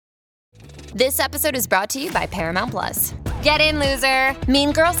This episode is brought to you by Paramount Plus. Get in, loser!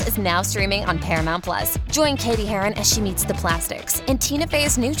 Mean Girls is now streaming on Paramount Plus. Join Katie Heron as she meets the plastics in Tina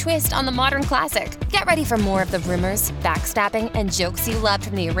Fey's new twist on the modern classic. Get ready for more of the rumors, backstabbing, and jokes you loved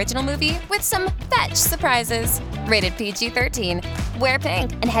from the original movie with some fetch surprises. Rated PG-13. Wear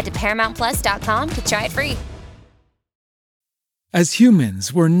pink and head to ParamountPlus.com to try it free. As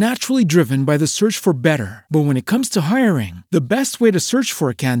humans, we're naturally driven by the search for better. But when it comes to hiring, the best way to search for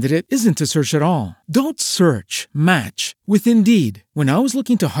a candidate isn't to search at all. Don't search, match with Indeed. When I was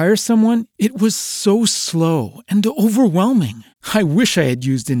looking to hire someone, it was so slow and overwhelming. I wish I had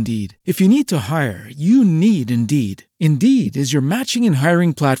used Indeed. If you need to hire, you need Indeed. Indeed is your matching and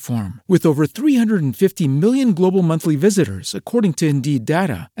hiring platform with over 350 million global monthly visitors, according to Indeed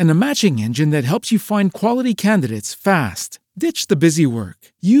data, and a matching engine that helps you find quality candidates fast. Ditch the busy work.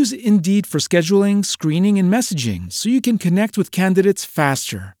 Use Indeed for scheduling, screening, and messaging so you can connect with candidates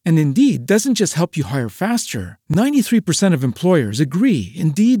faster. And Indeed doesn't just help you hire faster. 93% of employers agree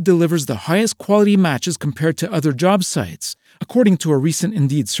Indeed delivers the highest quality matches compared to other job sites, according to a recent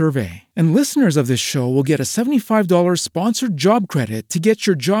Indeed survey. And listeners of this show will get a $75 sponsored job credit to get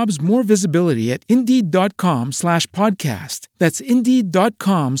your jobs more visibility at Indeed.com/podcast. That's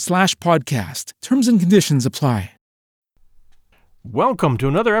Indeed.com/podcast. Terms and conditions apply. Welcome to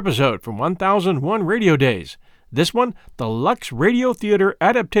another episode from 1001 Radio Days. This one, the Lux Radio Theater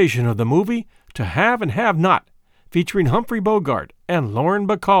adaptation of the movie To Have and Have Not, featuring Humphrey Bogart and Lauren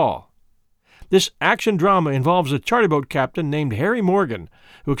Bacall. This action drama involves a charter boat captain named Harry Morgan,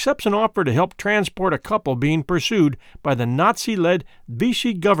 who accepts an offer to help transport a couple being pursued by the Nazi-led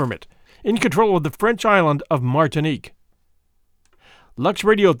Vichy government in control of the French island of Martinique. Lux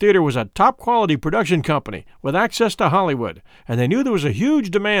Radio Theater was a top-quality production company with access to Hollywood, and they knew there was a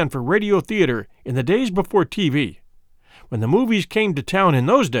huge demand for radio theater in the days before TV. When the movies came to town in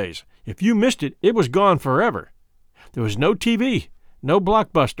those days, if you missed it, it was gone forever. There was no TV, no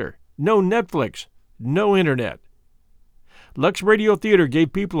Blockbuster, no Netflix, no Internet. Lux Radio Theater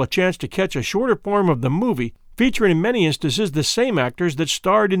gave people a chance to catch a shorter form of the movie, featuring in many instances the same actors that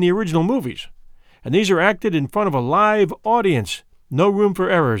starred in the original movies. And these are acted in front of a live audience. No room for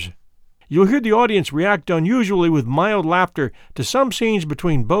errors. You'll hear the audience react unusually with mild laughter to some scenes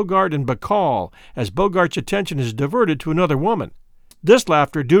between Bogart and Bacall as Bogart's attention is diverted to another woman. This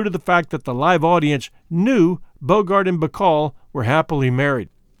laughter due to the fact that the live audience knew Bogart and Bacall were happily married.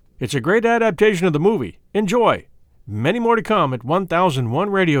 It's a great adaptation of the movie. Enjoy. Many more to come at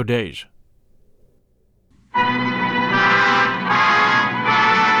 1001 Radio Days.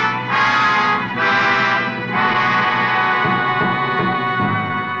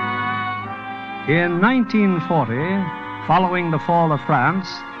 In 1940, following the fall of France,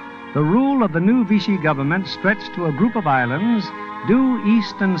 the rule of the new Vichy government stretched to a group of islands due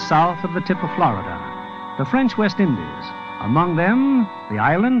east and south of the tip of Florida, the French West Indies, among them the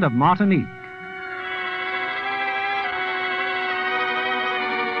island of Martinique.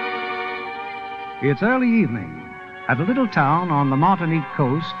 It's early evening. At a little town on the Martinique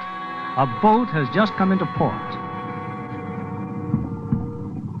coast, a boat has just come into port.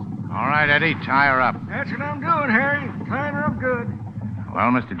 All right, Eddie, tie her up. That's what I'm doing, Harry. Tying her up good.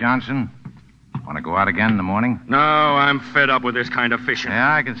 Well, Mr. Johnson, want to go out again in the morning? No, I'm fed up with this kind of fishing.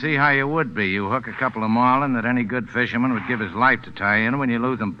 Yeah, I can see how you would be. You hook a couple of marlin that any good fisherman would give his life to tie in when you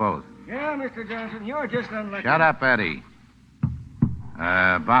lose them both. Yeah, Mr. Johnson, you're just unlucky. Shut up, Eddie.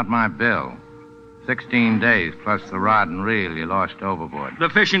 About my bill. 16 days plus the rod and reel you lost overboard. The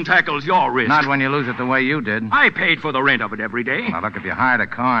fishing tackle's your risk. Not when you lose it the way you did. I paid for the rent of it every day. Now, look, if you hired a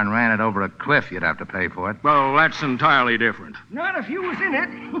car and ran it over a cliff, you'd have to pay for it. Well, that's entirely different. Not if you was in it.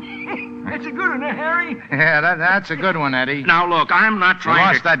 That's a good one, Harry. Yeah, that's a good one, Eddie. Now, look, I'm not You trying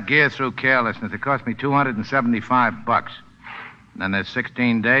lost that gear through carelessness. It cost me $275. Then there's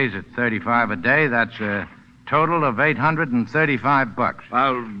 16 days at $35 a day. That's a total of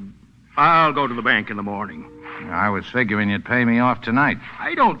 $835. I'll go to the bank in the morning. I was figuring you'd pay me off tonight.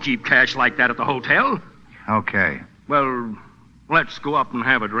 I don't keep cash like that at the hotel. Okay. Well, let's go up and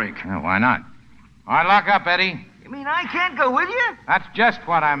have a drink. Yeah, why not? All right, lock up, Eddie. You mean I can't go with you? That's just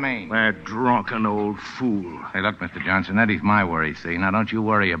what I mean. That drunken old fool. Hey, look, Mr. Johnson, Eddie's my worry, see? Now, don't you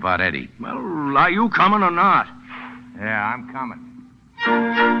worry about Eddie. Well, are you coming or not? Yeah, I'm coming.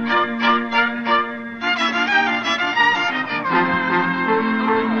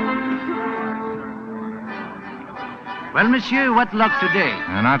 Well, monsieur, what luck today?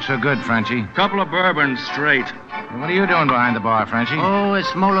 Not so good, Frenchie. Couple of bourbons straight. What are you doing behind the bar, Frenchie? Oh, a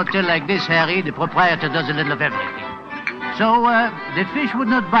small hotel like this, Harry, the proprietor does a little of everything. So, the fish would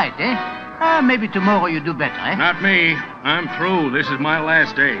not bite, eh? Maybe tomorrow you do better, eh? Not me. I'm through. This is my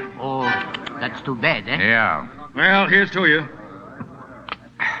last day. Oh, That's too bad, eh? Yeah. Well, here's to you.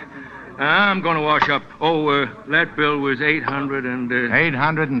 I'm going to wash up. Oh, that bill was 800 and...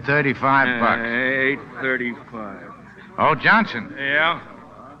 835 bucks. 835. Oh, Johnson, Yeah?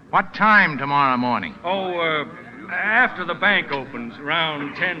 what time tomorrow morning? Oh, after the bank opens,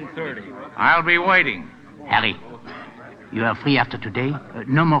 around 10:30. I'll be waiting. Harry, you are free after today?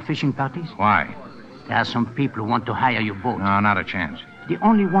 No more fishing parties? Why? There are some people who want to hire your boat. No, not a chance. They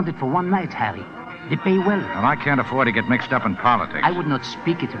only want it for one night, Harry. They pay well. Well, I can't afford to get mixed up in politics. I would not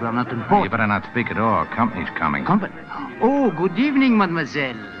speak it if we are not on board. You better not speak at all. Company's coming. Company. Oh, good evening,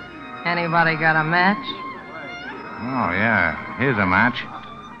 mademoiselle. Anybody got a match? Oh, yeah. Here's a match.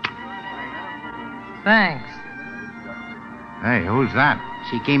 Thanks. Hey, who's that?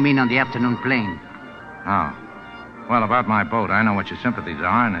 She came in on the afternoon plane. Oh. Well, about my boat, I know what your sympathies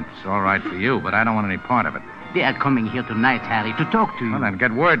are, and it's all right for you, but I don't want any part of it. They are coming here tonight, Harry, to talk to you. Well, then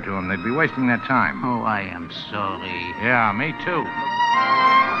get word to them. They'd be wasting their time. Oh, I am sorry. Yeah, me too.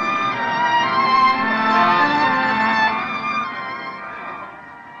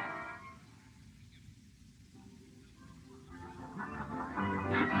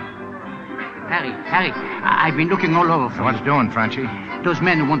 Harry, I've been looking all over for What's you. doing, Frenchie? Those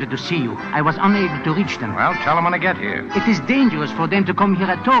men who wanted to see you. I was unable to reach them. Well, tell them when I get here. It is dangerous for them to come here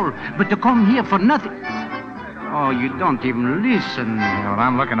at all, but to come here for nothing. Oh, you don't even listen. Yeah, well,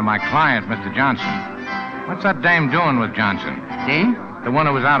 I'm looking to my client, Mr. Johnson. What's that dame doing with Johnson? Dame? The one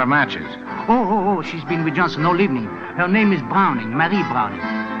who was out of matches. Oh, she's been with Johnson all evening. Her name is Browning, Marie Browning.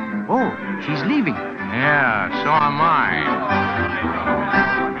 Oh, she's leaving. Yeah, so am I.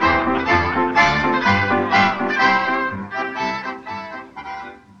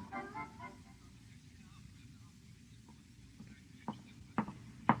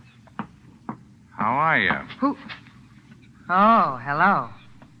 How are you? Who? Oh, hello.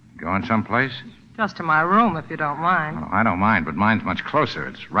 Going someplace? Just to my room, if you don't mind. Oh, I don't mind, but mine's much closer.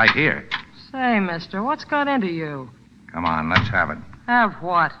 It's right here. Say, mister, what's got into you? Come on, let's have it. Have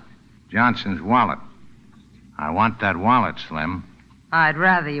what? Johnson's wallet. I want that wallet, Slim. I'd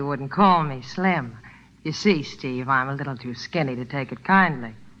rather you wouldn't call me Slim. You see, Steve, I'm a little too skinny to take it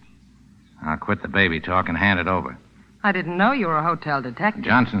kindly. I'll quit the baby talk and hand it over. I didn't know you were a hotel detective.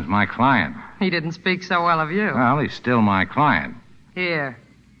 Johnson's my client. He didn't speak so well of you. Well, he's still my client. Here.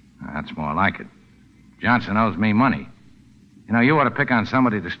 That's more like it. Johnson owes me money. You know, you ought to pick on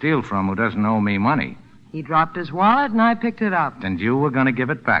somebody to steal from who doesn't owe me money. He dropped his wallet and I picked it up. And you were going to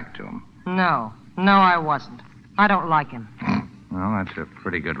give it back to him. No, I wasn't. I don't like him. Well, that's a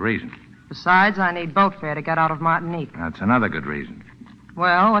pretty good reason. Besides, I need boat fare to get out of Martinique. That's another good reason.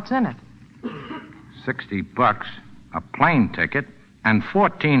 Well, what's in it? $60, a plane ticket, and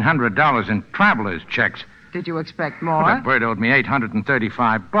 $1,400 in traveler's checks. Did you expect more? Well, that bird owed me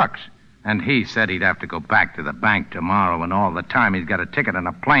 $835. And he said he'd have to go back to the bank tomorrow, and all the time he's got a ticket on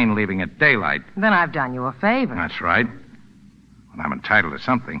a plane leaving at daylight. Then I've done you a favor. That's right. Well, I'm entitled to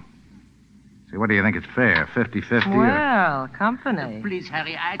something. See, what do you think it's fair? 50-50? Well, company. Please,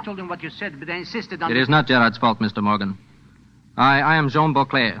 Harry, I told him what you said, but I insisted on... It is not Gerard's fault, Mr. Morgan. I am Jean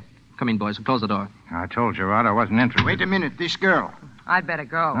Beauclair. Come in, boys. Close the door. I told Gerard I wasn't interested. Wait a minute, this girl. I'd better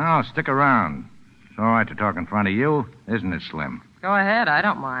go. No, stick around. It's all right to talk in front of you, isn't it, Slim? Go ahead, I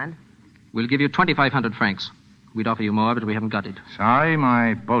don't mind. We'll give you 2,500 francs. We'd offer you more, but we haven't got it. Sorry,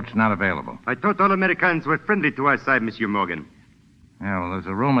 my boat's not available. I thought all Americans were friendly to our side, Monsieur Morgan. Yeah, well, there's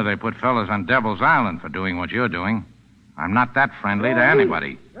a rumor they put fellas on Devil's Island for doing what you're doing. I'm not that friendly to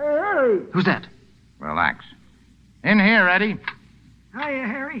anybody. Hey! Who's that? Relax. In here, Eddie. Hiya,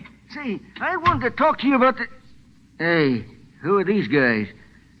 Harry. Say, I wanted to talk to you about the... Hey, who are these guys?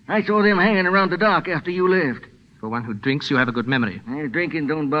 I saw them hanging around the dock after you left. For one who drinks, you have a good memory. Drinking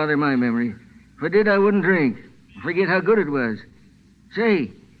don't bother my memory. If I did, I wouldn't drink. Forget how good it was.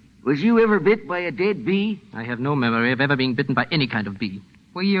 Say, was you ever bit by a dead bee? I have no memory of ever being bitten by any kind of bee.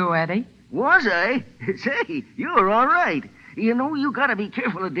 Were you, Eddie? Was I? Say, you're all right. You know, you gotta be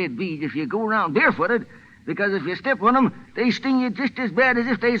careful of dead bees if you go around barefooted, because if you step on them, they sting you just as bad as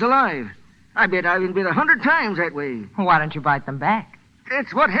if they's alive. I bet I've been bit 100 times that way. Why don't you bite them back?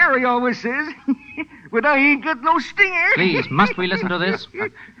 That's what Harry always says. But I ain't got no stinger. Please, must we listen to this?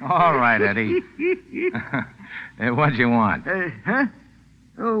 All right, Eddie. What'd you want? Huh?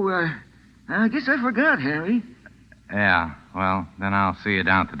 Oh, I guess I forgot, Harry. Yeah, well, then I'll see you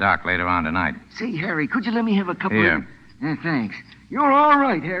down at the dock later on tonight. Say, Harry, could you let me have a couple Here. of... Thanks. You're all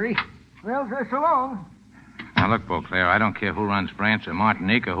right, Harry. Well, so long. Now, look, Beauclair, I don't care who runs France or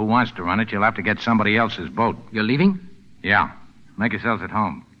Martinique or who wants to run it. You'll have to get somebody else's boat. You're leaving? Yeah. Make yourselves at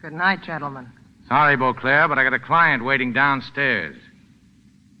home. Good night, gentlemen. Sorry, Beauclair, but I got a client waiting downstairs.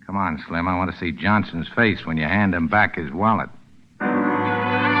 Come on, Slim. I want to see Johnson's face when you hand him back his wallet.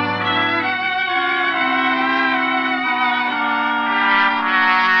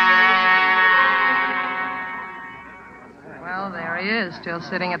 Well, there he is, still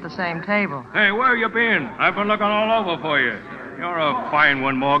sitting at the same table. Hey, where you been? I've been looking all over for you. You're a fine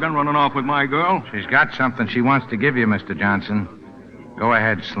one, Morgan, running off with my girl. She's got something she wants to give you, Mr. Johnson. Go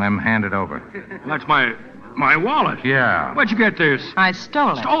ahead, Slim. Hand it over. That's my wallet. Yeah. Where'd you get this? I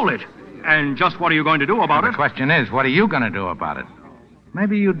stole it. Stole it? And just what are you going to do about The it? question is, what are you going to do about it?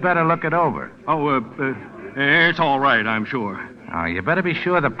 Maybe you'd better look it over. Oh, it's all right, I'm sure. Oh, you better be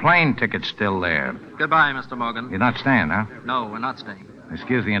sure the plane ticket's still there. Goodbye, Mr. Morgan. You're not staying, huh? No, we're not staying.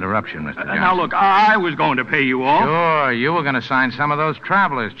 Excuse the interruption, Mr. Johnson. Now, look, I was going to pay you off. Sure, you were going to sign some of those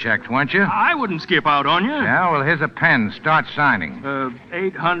traveler's checks, weren't you? I wouldn't skip out on you. Yeah, well, here's a pen. Start signing.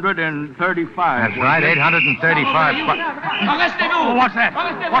 835. That's right, 835 bucks. Oh, what's that?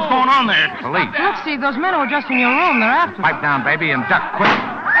 What's going on there? Police. Look, Steve, those men who are just in your room, they're after Pipe down, baby, and duck quick.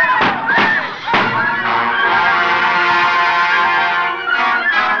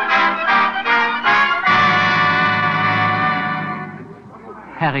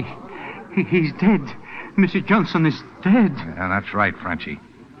 Harry, he's dead. Mr. Johnson is dead. Yeah, that's right, Frenchie.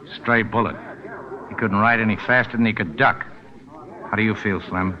 Stray bullet. He couldn't ride any faster than he could duck. How do you feel,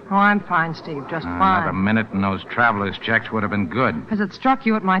 Slim? Oh, I'm fine, Steve, just Another fine. minute and those traveler's checks would have been good. Has it struck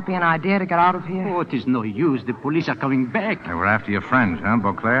you it might be an idea to get out of here? Oh, it is no use. The police are coming back. They were after your friends, huh,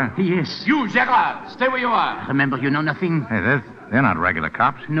 Beauclair? Yes. You, Gerard, stay where you are. Remember, you know nothing? Hey, they're not regular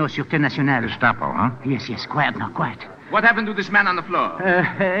cops. No, Sûreté Nationale. Gestapo, huh? Yes, quiet now, quiet. What happened to this man on the floor?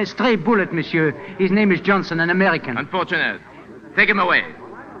 A stray bullet, monsieur. His name is Johnson, an American. Unfortunate. Take him away.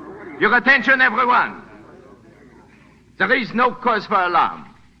 Your attention, everyone. There is no cause for alarm.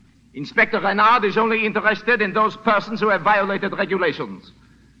 Inspector Renard is only interested in those persons who have violated regulations.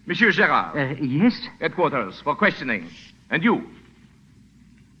 Monsieur Gerard. Yes? Headquarters for questioning. And you?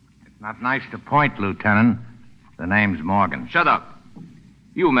 It's not nice to point, Lieutenant. The name's Morgan. Shut up.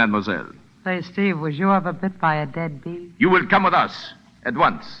 You, mademoiselle. Say, Steve, was you ever bit by a dead bee? You will come with us at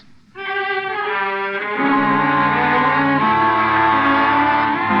once.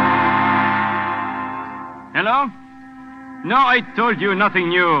 Hello? No, I told you nothing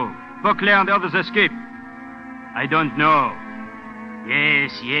new. Beauclair and the others escaped. I don't know.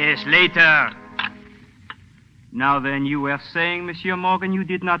 Yes, later. Now then, you were saying, Monsieur Morgan, you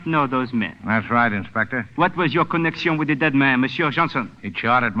did not know those men. That's right, Inspector. What was your connection with the dead man, Monsieur Johnson? He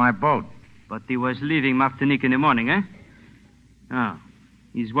chartered my boat. But he was leaving Martinique in the morning, eh? Ah,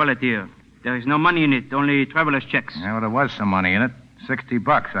 his wallet here. There is no money in it, only traveler's checks. Yeah, well, there was some money in it.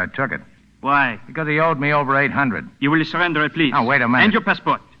 $60. I took it. Why? Because he owed me over $800. You will surrender it, please. Now, wait a minute. And your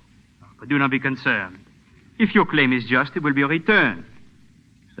passport. But do not be concerned. If your claim is just, it will be returned.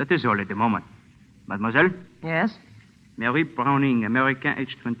 That is all at the moment. Mademoiselle? Yes? Mary Browning, American,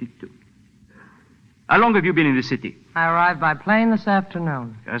 age 22. How long have you been in the city? I arrived by plane this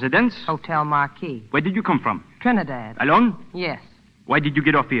afternoon. Residence? Hotel Marquis. Where did you come from? Trinidad. Alone? Yes. Why did you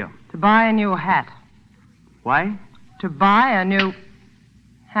get off here? To buy a new hat. Why? To buy a new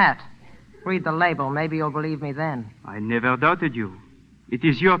hat. Read the label. Maybe you'll believe me then. I never doubted you. It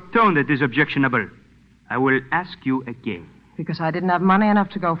is your tone that is objectionable. I will ask you again. Because I didn't have money enough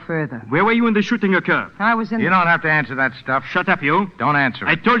to go further. Where were you when the shooting occurred? I was in... You don't have to answer that stuff. Shut up, you. Don't answer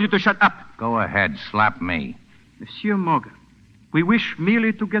I it. told you to shut up. Go ahead. Slap me. Monsieur Morgan, we wish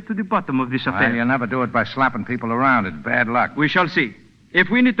merely to get to the bottom of this affair. Well, you'll never do it by slapping people around. It's bad luck. We shall see. If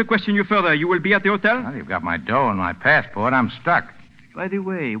we need to question you further, you will be at the hotel? Well, you've got my dough and my passport. I'm stuck. By the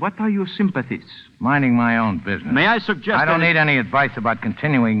way, what are your sympathies? Minding my own business. May I suggest I don't that... need any advice about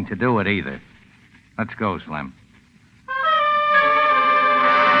continuing to do it either. Let's go, Slim.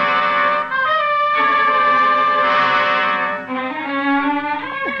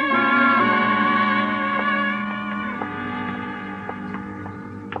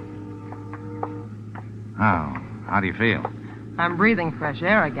 Oh, how do you feel? I'm breathing fresh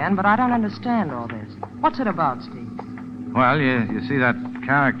air again, but I don't understand all this. What's it about, Steve? Well, you see that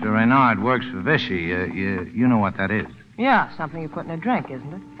character Renard works for Vichy. You know what that is. Yeah, something you put in a drink,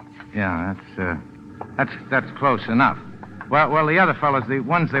 isn't it? Yeah, that's close enough. Well, the other fellas, the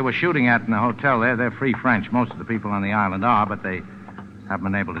ones they were shooting at in the hotel there, they're free French. Most of the people on the island are, but they haven't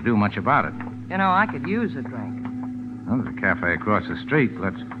been able to do much about it. You know, I could use a drink. Well, there's a cafe across the street.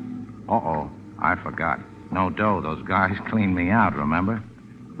 Uh-oh, I forgot. No dough. Those guys cleaned me out, remember?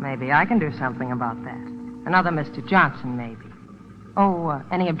 Maybe I can do something about that. Another Mr. Johnson, maybe. Oh,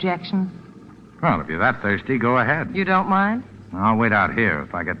 any objections? Well, if you're that thirsty, go ahead. You don't mind? I'll wait out here.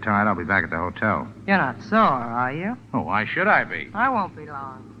 If I get tired, I'll be back at the hotel. You're not sore, are you? Oh, why should I be? I won't be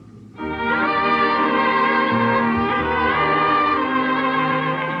long.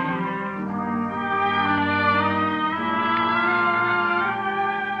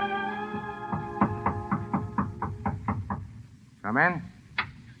 Come in?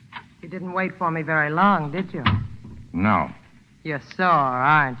 You didn't wait for me very long, did you? No. You're sore,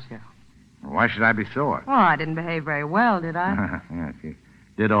 aren't you? Why should I be sore? Well, I didn't behave very well, did I? Yes, you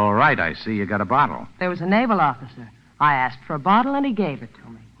did all right. I see you got a bottle. There was a naval officer. I asked for a bottle, and he gave it to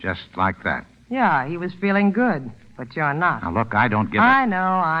me. Just like that. Yeah, he was feeling good, but you're not. Now, look, I don't give I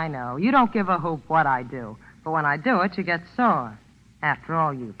know. You don't give a hoop what I do. But when I do it, you get sore. After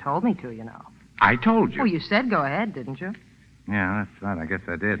all, you told me to, you know. I told you. Well, you said go ahead, didn't you? Yeah, that's right. I guess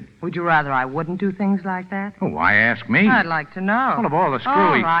I did. Would you rather I wouldn't do things like that? Oh, why ask me? I'd like to know. Well, of all the screwy...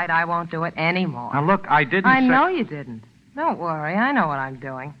 All right, I won't do it anymore. Now, look, I didn't I know you didn't. Don't worry. I know what I'm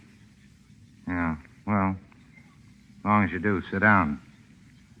doing. Yeah, well, as long as you do, sit down.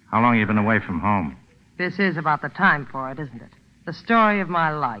 How long have you been away from home? This is about the time for it, isn't it? The story of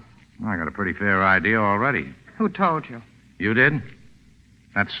my life. Well, I got a pretty fair idea already. Who told you? You did?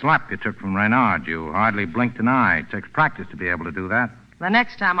 That slap you took from Reynard, you hardly blinked an eye. It takes practice to be able to do that. The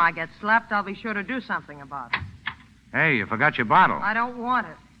next time I get slapped, I'll be sure to do something about it. Hey, you forgot your bottle. I don't want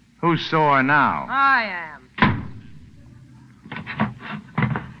it. Who's sore now? I am.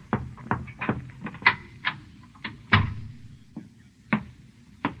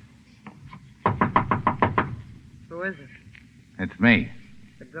 Who is it? It's me.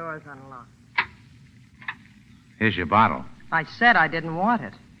 The door's unlocked. Here's your bottle. I said I didn't want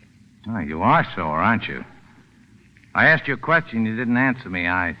it. Oh, you are sore, aren't you? I asked you a question. You didn't answer me.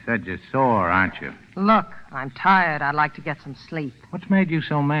 I said you're sore, aren't you? Look, I'm tired. I'd like to get some sleep. What's made you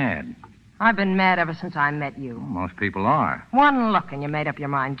so mad? I've been mad ever since I met you. Well, most people are. One look and you made up your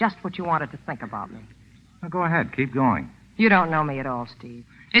mind just what you wanted to think about me. Well, go ahead. Keep going. You don't know me at all, Steve.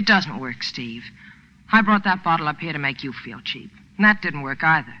 It doesn't work, Steve. I brought that bottle up here to make you feel cheap. And that didn't work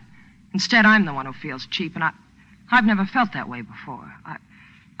either. Instead, I'm the one who feels cheap, and I've never felt that way before.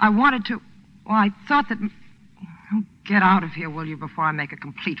 I wanted to... Well, I thought that... Oh, get out of here, will you, before I make a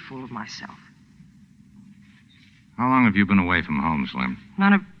complete fool of myself. How long have you been away from home, Slim?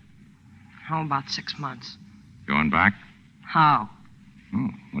 About 6 months. Going back? How? Oh,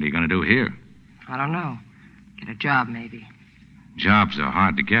 what are you going to do here? I don't know. Get a job, maybe. Jobs are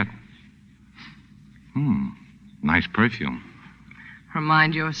hard to get. Nice perfume.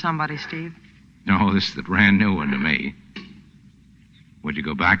 Remind you of somebody, Steve? No, this is the brand new one to me. Would you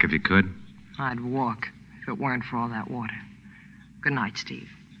go back if you could? I'd walk if it weren't for all that water. Good night, Steve.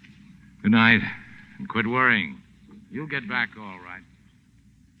 Good night. And quit worrying. You'll get back all right.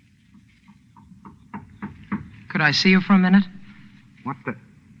 Could I see you for a minute? What the...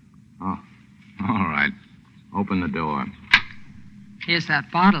 Oh, all right. Open the door. Here's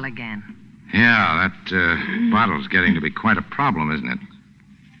that bottle again. Yeah, that bottle's getting to be quite a problem, isn't it?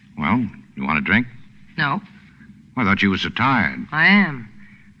 Well, you want a drink? No. I thought you were so tired. I am.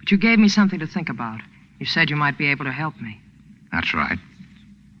 But you gave me something to think about. You said you might be able to help me. That's right.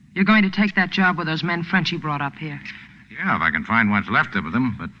 You're going to take that job with those men Frenchie brought up here? Yeah, if I can find what's left of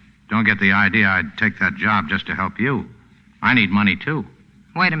them, but don't get the idea I'd take that job just to help you. I need money, too.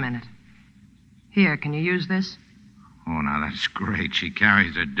 Wait a minute. Here, can you use this? Oh, now, that's great. She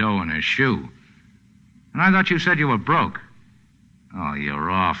carries her dough in her shoe. And I thought you said you were broke. Oh,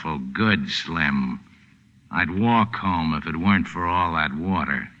 you're awful good, Slim. I'd walk home if it weren't for all that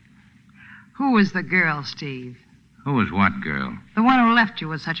water. Who was the girl, Steve? Who was what girl? The one who left you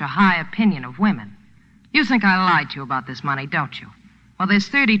with such a high opinion of women. You think I lied to you about this money, don't you? Well, there's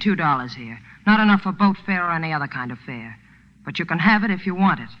 $32 here. Not enough for boat fare or any other kind of fare. But you can have it if you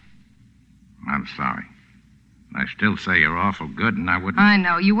want it. I'm sorry. I still say you're awful good, and I wouldn't... I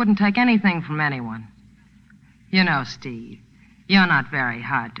know. You wouldn't take anything from anyone. You know, Steve, you're not very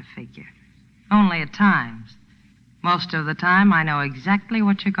hard to figure. Only at times. Most of the time, I know exactly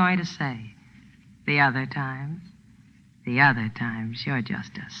what you're going to say. The other times, you're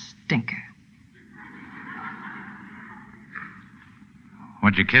just a stinker.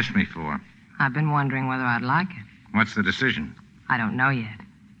 What'd you kiss me for? I've been wondering whether I'd like it. What's the decision? I don't know yet.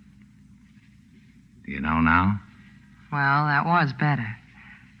 Do you know now? Well, that was better.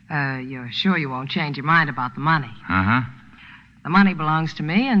 You're sure you won't change your mind about the money? Uh-huh. The money belongs to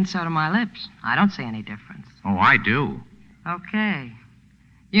me, and so do my lips. I don't see any difference. Oh, I do. Okay.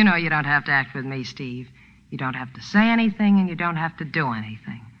 You know you don't have to act with me, Steve. You don't have to say anything, and you don't have to do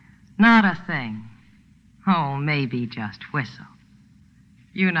anything. Not a thing. Oh, maybe just whistle.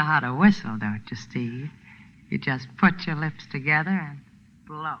 You know how to whistle, don't you, Steve? You just put your lips together and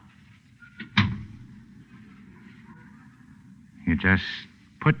blow. You just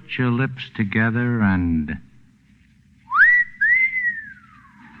put your lips together and...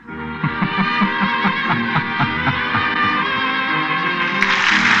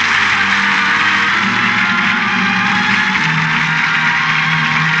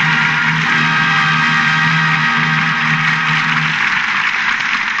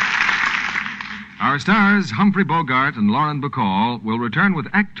 stars Humphrey Bogart and Lauren Bacall will return with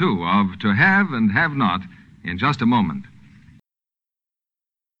Act Two of To Have and Have Not in just a moment.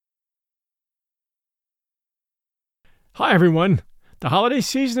 Hi, everyone. The holiday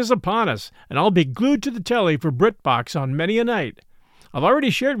season is upon us, and I'll be glued to the telly for BritBox on many a night. I've already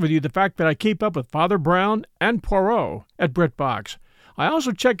shared with you the fact that I keep up with Father Brown and Poirot at BritBox. I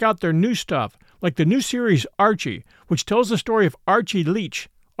also check out their new stuff, like the new series Archie, which tells the story of Archie Leach,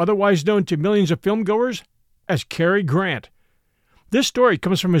 otherwise known to millions of filmgoers as Cary Grant. This story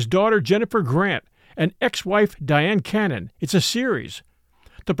comes from his daughter Jennifer Grant and ex-wife Diane Cannon. It's a series.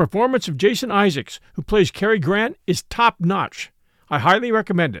 The performance of Jason Isaacs, who plays Cary Grant, is top-notch. I highly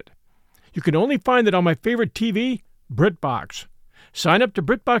recommend it. You can only find it on my favorite TV, BritBox. Sign up to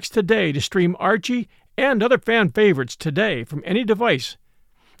BritBox today to stream Archie and other fan favorites today from any device.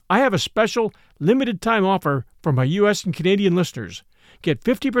 I have a special limited-time offer for my U.S. and Canadian listeners. Get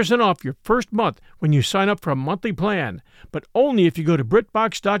 50% off your first month when you sign up for a monthly plan, but only if you go to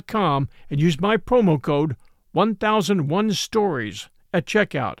BritBox.com and use my promo code 1001stories at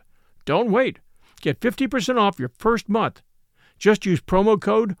checkout. Don't wait. Get 50% off your first month. Just use promo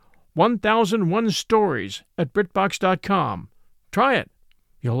code 1001stories at BritBox.com. Try it.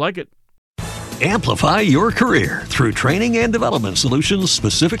 You'll like it. Amplify your career through training and development solutions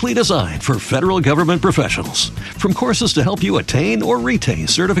specifically designed for federal government professionals. From courses to help you attain or retain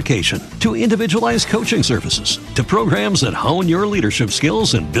certification, to individualized coaching services, to programs that hone your leadership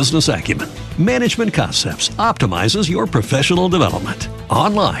skills and business acumen, Management Concepts optimizes your professional development.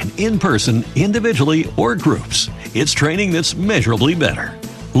 Online, in person, individually, or groups, it's training that's measurably better.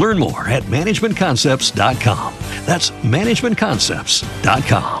 Learn more at managementconcepts.com. That's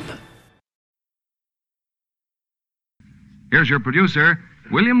managementconcepts.com. Here's your producer,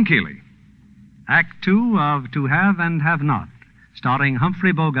 William Keighley. Act Two of To Have and Have Not, starring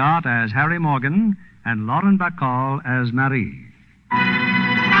Humphrey Bogart as Harry Morgan and Lauren Bacall as Marie.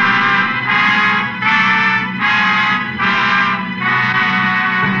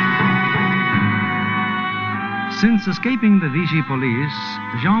 Since escaping the Vichy police,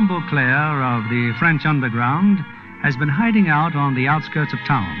 Jean Beauclair of the French underground has been hiding out on the outskirts of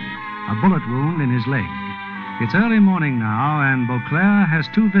town, a bullet wound in his leg. It's early morning now, and Beauclair has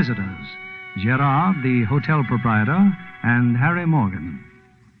two visitors, Gerard, the hotel proprietor, and Harry Morgan.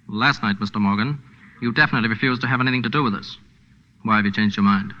 Last night, Mr. Morgan, you definitely refused to have anything to do with us. Why have you changed your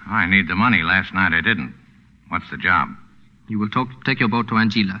mind? I need the money. Last night I didn't. What's the job? You will take your boat to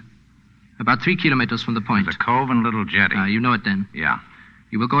Anguilla, about 3 kilometers from the point. The cove and little jetty. You know it then. Yeah.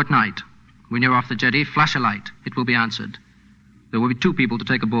 You will go at night. When you're off the jetty, flash a light. It will be answered. There will be 2 people to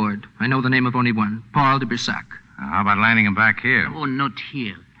take aboard. I know the name of only one, Paul de Brissac. How about landing him back here? Oh, not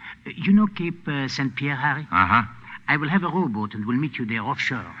here. You know Cape St. Pierre, Harry? Uh-huh. I will have a rowboat and will meet you there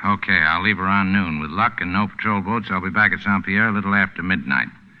offshore. Okay, I'll leave around noon. With luck and no patrol boats, I'll be back at St. Pierre a little after midnight.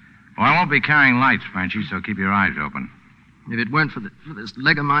 Oh, I won't be carrying lights, Frenchy, so keep your eyes open. If it weren't for this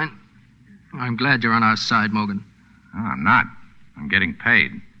leg of mine, I'm glad you're on our side, Morgan. Oh, I'm not. I'm getting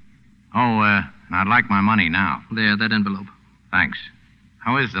paid. Oh, I'd like my money now. There, that envelope. Thanks.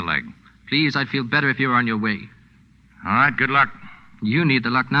 How is the leg? Please, I'd feel better if you were on your way. All right, good luck. You need the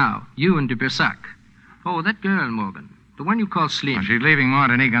luck now. You and de Brissac. Oh, that girl, Morgan. The one you call Slim. Well, she's leaving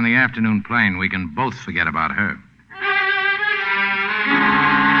Martinique on the afternoon plane. We can both forget about her.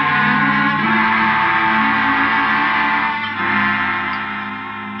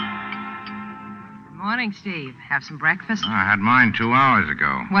 Morning, Steve. Have some breakfast? I had mine 2 hours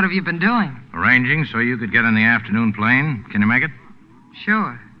ago. What have you been doing? Arranging so you could get on the afternoon plane. Can you make it?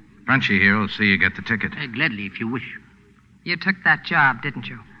 Sure. Frenchy here will see you get the ticket. Gladly, if you wish. You took that job, didn't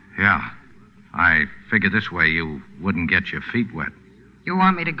you? Yeah. I figured this way you wouldn't get your feet wet. You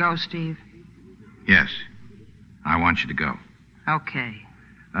want me to go, Steve? Yes. I want you to go. Okay.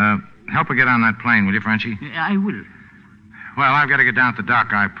 Help her get on that plane, will you, Frenchy? I will. Well, I've got to get down to the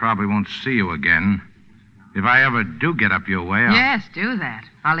dock. I probably won't see you again. If I ever do get up your way, Yes, do that.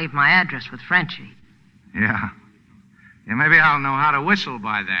 I'll leave my address with Frenchy. Yeah. Yeah, maybe I'll know how to whistle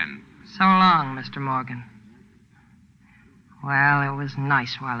by then. So long, Mr. Morgan. Well, it was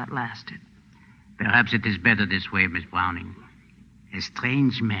nice while it lasted. Perhaps it is better this way, Miss Browning. A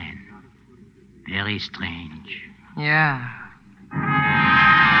strange man. Very strange. Yeah.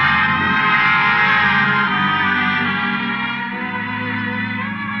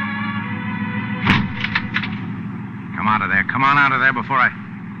 Come out of there. Come on out of there before I...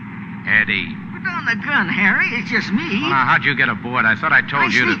 Eddie. Put down the gun, Harry. It's just me. Well, now, how'd you get aboard? I thought I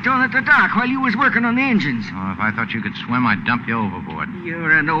told you to... I sneaked on at the dock while you was working on the engines. Oh, if I thought you could swim, I'd dump you overboard.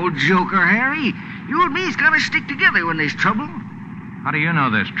 You're an old joker, Harry. You and me's got to stick together when there's trouble. How do you know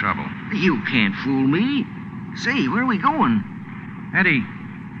there's trouble? You can't fool me. Say, where are we going? Eddie,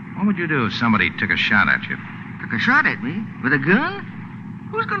 what would you do if somebody took a shot at you? Took a shot at me? With a gun?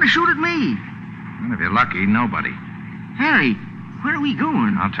 Who's going to shoot at me? Well, if you're lucky, nobody. Harry, where are we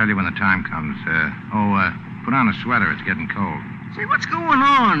going? I'll tell you when the time comes. Put on a sweater. It's getting cold. Say, what's going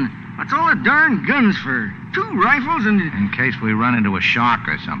on? What's all the darn guns for? 2 rifles and... In case we run into a shark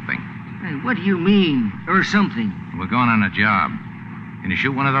or something. Hey, what do you mean, or something? We're going on a job. Can you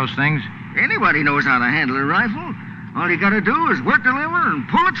shoot one of those things? Anybody knows how to handle a rifle. All you gotta do is work the lever and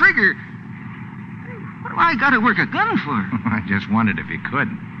pull the trigger. What do I gotta work a gun for? I just wondered if you could.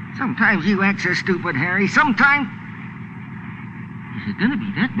 Sometimes you act so stupid, Harry. Sometimes... Is it gonna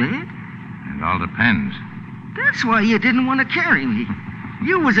be that bad? It all depends. That's why you didn't want to carry me.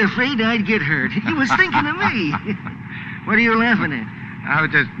 You was afraid I'd get hurt. You was thinking of me. What are you laughing at? I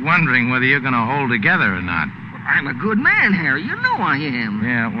was just wondering whether you're going to hold together or not. I'm a good man, Harry. You know I am.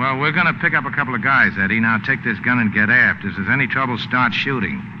 Yeah, well, we're going to pick up a couple of guys, Eddie. Now take this gun and get aft. If there's any trouble, start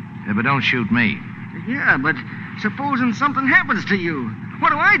shooting. Yeah, but don't shoot me. Yeah, but supposing something happens to you, what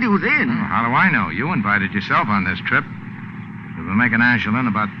do I do then? Oh, how do I know? You invited yourself on this trip. We'll make an Angela in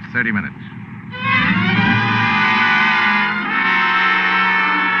about 30 minutes.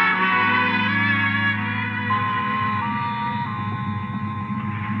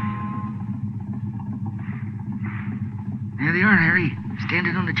 There they are, Harry.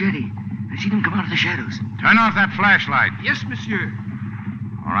 Standing on the jetty. I see them come out of the shadows. Turn off that flashlight. Yes, monsieur.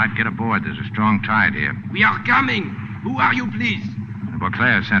 All right, get aboard. There's a strong tide here. We are coming. Who are you, please?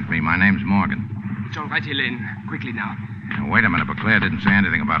 Beauclair sent me. My name's Morgan. It's all right, Helene. Quickly now. Now, wait a minute. Beauclair didn't say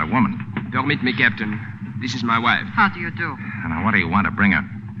anything about a woman. Permit me, Captain. This is my wife. How do you do? Now, what do you want to bring her?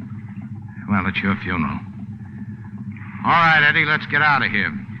 Well, it's your funeral. All right, Eddie, let's get out of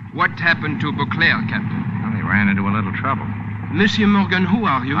here. What happened to Beauclair, Captain? Well, he ran into a little trouble. Monsieur Morgan, who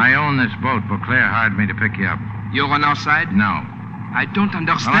are you? I own this boat. Beauclair hired me to pick you up. You're on our side? No. I don't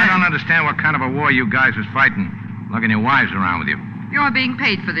understand. Well, I don't understand what kind of a war you guys was fighting. Lugging your wives around with you. You're being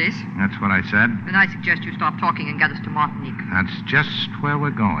paid for this. That's what I said. Then I suggest you stop talking and get us to Martinique. That's just where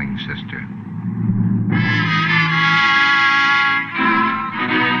we're going, sister.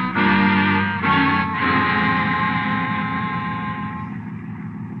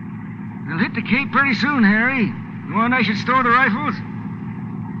 We'll hit the Cape pretty soon, Harry. You want I should store the rifles?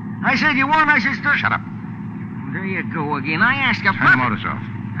 I said you want I should store... Shut up. There you go again. I asked you... Turn the motors off.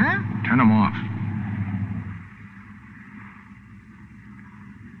 Huh? Turn them off.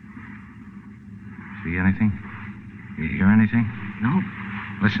 See anything? You hear anything? No.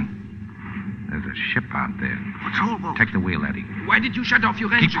 Listen. There's a ship out there. Patrol boat. Take the wheel, Eddie. Why did you shut off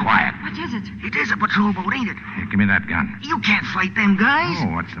your engine? Keep quiet. What is it? It is a patrol boat, ain't it? Here, give me that gun. You can't fight them guys.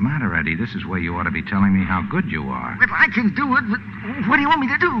 Oh, what's the matter, Eddie? This is where you ought to be telling me how good you are. Well, I can do it, but what do you want me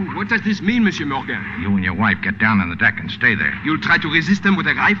to do? What does this mean, Monsieur Morgan? You and your wife get down on the deck and stay there. You'll try to resist them with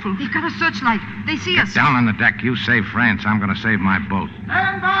a rifle? He's got a searchlight. They see us. Down on the deck. You save France. I'm going to save my boat.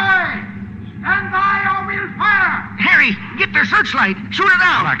 Stand by! Stand by or we'll fire! Harry, get their searchlight. Shoot it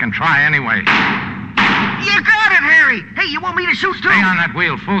out. Well, I can try anyway. You got it, Harry. Hey, you want me to shoot too? Stay on that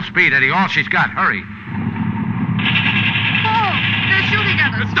wheel. Full speed, Eddie. All she's got. Hurry. Oh, they're shooting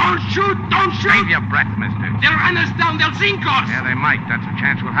at us. Don't shoot! Don't shoot! Save your breath, mister. They'll run us down. They'll sink us. Yeah, they might. That's a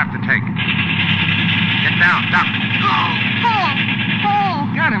chance we'll have to take. Get down. Duck. Paul!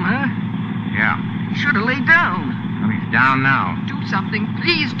 Got him, huh? Yeah. He should have laid down. Well, he's down now. Do something.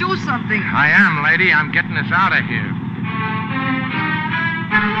 Please, do something. I am, lady. I'm getting us out of here.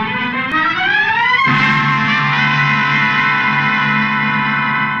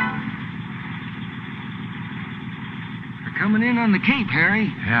 Coming in on the Cape,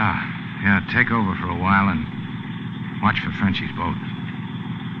 Harry. Yeah, take over for a while and watch for Frenchie's boat.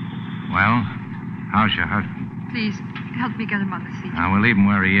 Well, how's your husband? Please, help me get him on the seat. Now, we'll leave him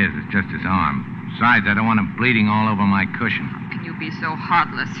where he is. It's just his arm. Besides, I don't want him bleeding all over my cushion. How can you be so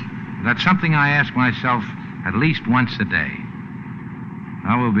heartless? That's something I ask myself at least once a day.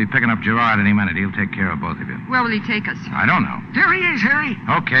 Now, we'll be picking up Gerard any minute. He'll take care of both of you. Where will he take us? I don't know. There he is, Harry.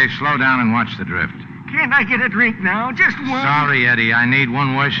 Okay, slow down and watch the drift. Can't I get a drink now? Just one. Sorry, Eddie. I need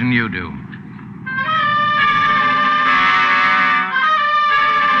one worse than you do.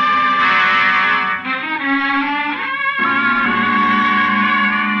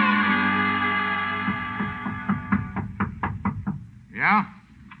 Yeah?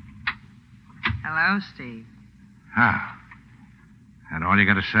 Hello, Steve. Ah. That all you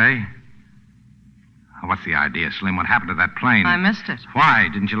got to say? What's the idea, Slim? What happened to that plane? I missed it. Why?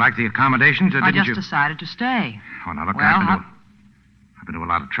 Didn't you like the accommodations, or I didn't just decided to stay. Oh, now look, Well, I've been to a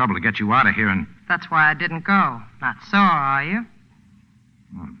lot of trouble to get you out of here, and... That's why I didn't go. Not so, are you?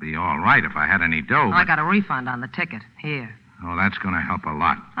 Well, it'd be all right if I had any dough. I got a refund on the ticket. Here. Oh, that's going to help a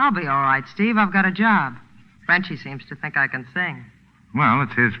lot. I'll be all right, Steve. I've got a job. Frenchie seems to think I can sing. Well,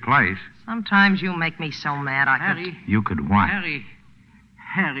 it's his place. Sometimes you make me so mad I Harry. You could what? Harry,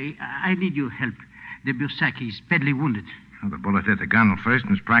 I need your help. De Bursac is badly wounded. Well, the bullet hit the gun first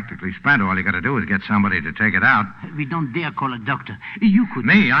and it's practically spent. All you got to do is get somebody to take it out. We don't dare call a doctor. You could...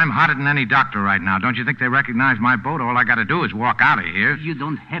 Me? I'm hotter than any doctor right now. Don't you think they recognize my boat? All I got to do is walk out of here. You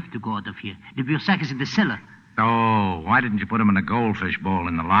don't have to go out of here. De Bursac is in the cellar. Oh, why didn't you put him in a goldfish bowl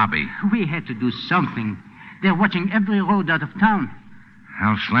in the lobby? We had to do something. They're watching every road out of town.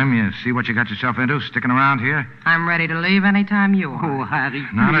 Hell, Slim, you see what you got yourself into sticking around here? I'm ready to leave anytime you are. Oh, Harry,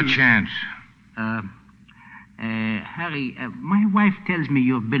 Not a please. chance. Harry, my wife tells me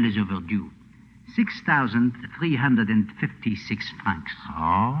your bill is overdue. 6,356 francs.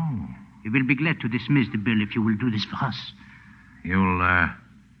 Oh. We will be glad to dismiss the bill if you will do this for us. You'll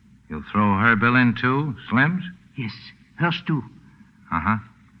throw her bill in too, Slim's? Yes, hers too. Uh-huh.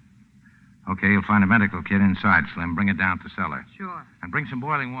 Okay, you'll find a medical kit inside, Slim. Bring it down to the cellar. Sure. And bring some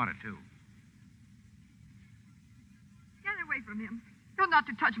boiling water, too. Get away from him. You're not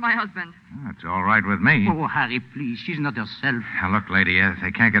to touch my husband. That's all right with me. Oh, Harry, please. She's not herself. Now, look, lady,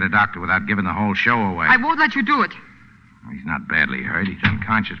 they can't get a doctor without giving the whole show away. I won't let you do it. He's not badly hurt. He's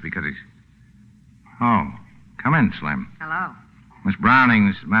unconscious because he's... Oh, come in, Slim. Hello. Miss Browning,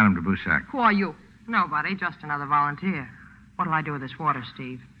 this is Madame de Boussac. Who are you? Nobody, just another volunteer. What'll I do with this water,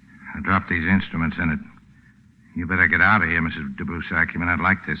 Steve? I dropped these instruments in it. You better get out of here, Mrs. de Boussac. You may not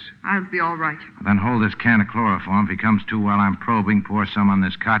like this. I'll be all right. Then hold this can of chloroform. If he comes to while I'm probing, pour some on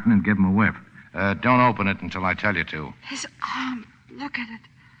this cotton and give him a whiff. Don't open it until I tell you to. His arm. Look at it.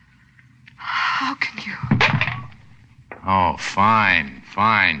 How can you? Oh, fine.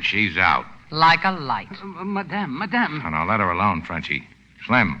 She's out. Like a light. Madame. Oh, now, let her alone, Frenchie.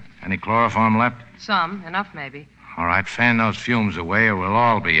 Slim, any chloroform left? Some. Enough, maybe. All right, fan those fumes away or we'll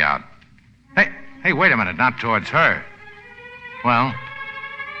all be out. Hey, wait a minute. Not towards her. Well,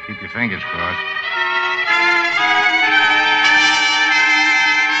 keep your fingers crossed.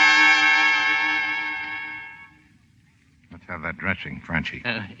 Let's have that dressing, Frenchie.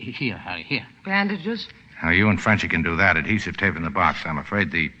 Here, Harry, here. Bandages? Now, you and Frenchie can do that. Adhesive tape in the box. I'm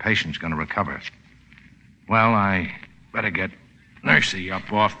afraid the patient's going to recover. Well, I better get Nursey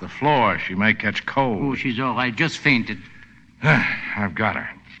up off the floor. She may catch cold. Oh, she's all right. Just fainted. I've got her.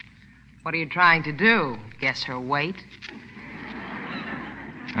 What are you trying to do? Guess her weight?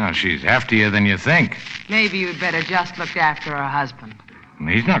 Oh, she's heftier than you think. Maybe you'd better just look after her husband.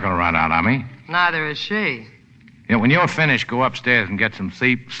 He's not going to run out on me. Neither is she. Yeah, when you're finished, go upstairs and get some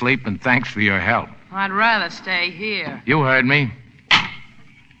sleep, and thanks for your help. I'd rather stay here. You heard me.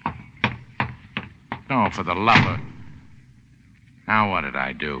 Oh, for the lover. Now what did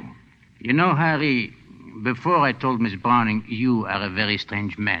I do? You know, Harry, before I told Miss Browning you are a very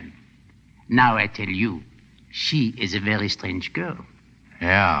strange man. Now I tell you, she is a very strange girl.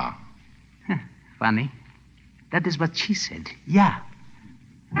 Yeah. Funny. That is what she said. Yeah.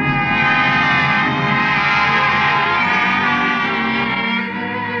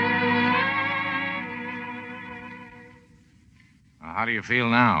 How do you feel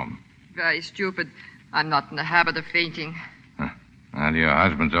now? Very stupid. I'm not in the habit of fainting. Well, your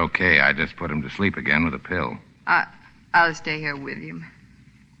husband's okay. I just put him to sleep again with a pill. I'll stay here with him.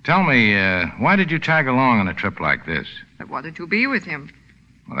 Tell me, why did you tag along on a trip like this? I wanted to be with him.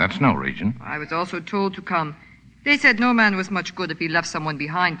 Well, that's no reason. I was also told to come. They said no man was much good if he left someone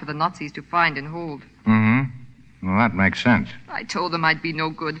behind for the Nazis to find and hold. Mm-hmm. Well, that makes sense. I told them I'd be no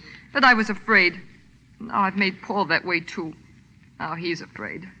good, that I was afraid. Now I've made Paul that way, too. Now he's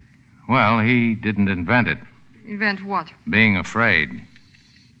afraid. Well, he didn't invent it. Invent what? Being afraid.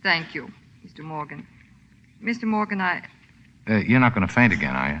 Thank you, Mr. Morgan. Mr. Morgan, You're not going to faint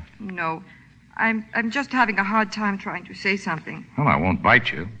again, are you? No. I'm just having a hard time trying to say something. Well, I won't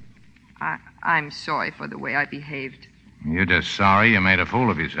bite you. I'm sorry for the way I behaved. You're just sorry you made a fool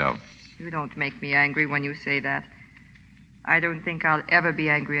of yourself. You don't make me angry when you say that. I don't think I'll ever be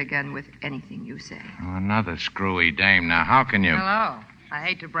angry again with anything you say. Oh, another screwy dame. Now, how can you... Hello. I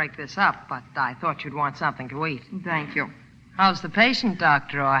hate to break this up, but I thought you'd want something to eat. Thank you. How's the patient,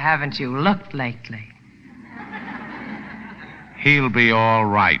 Doctor, or haven't you looked lately? He'll be all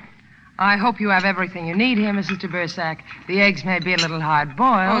right. I hope you have everything you need here, Mrs. de Bursac. The eggs may be a little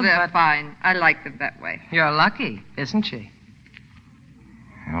hard-boiled, Oh, they're fine. I like them that way. You're lucky, isn't she?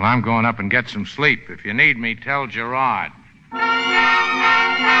 Well, I'm going up and get some sleep. If you need me, tell Gerard.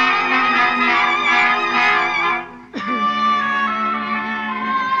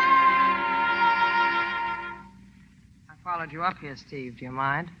 I followed you up here, Steve. Do you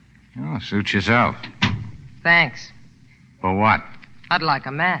mind? Oh, suit yourself. Thanks. For what? I'd like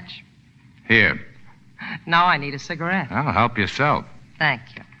a match. Here. Now I need a cigarette. Well, help yourself. Thank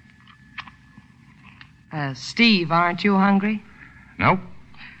you. Steve, aren't you hungry? Nope.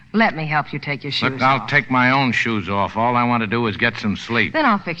 Let me help you take your shoes Look, off. I'll take my own shoes off. All I want to do is get some sleep. Then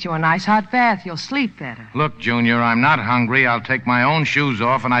I'll fix you a nice hot bath. You'll sleep better. Look, Junior, I'm not hungry. I'll take my own shoes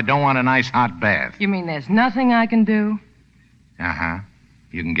off, and I don't want a nice hot bath. You mean there's nothing I can do? Uh-huh.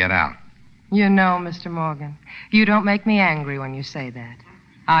 You can get out. You know, Mr. Morgan, you don't make me angry when you say that.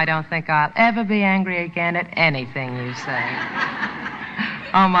 I don't think I'll ever be angry again at anything you say.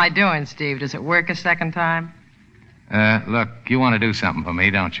 How am I doing, Steve? Does it work a second time? Look, you want to do something for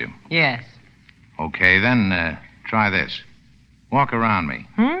me, don't you? Yes. Okay, then, try this. Walk around me.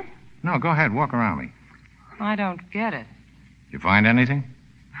 No, go ahead, walk around me. I don't get it. You find anything?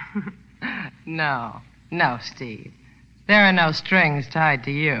 No, Steve. There are no strings tied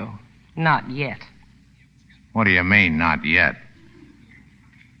to you. Not yet. What do you mean, not yet?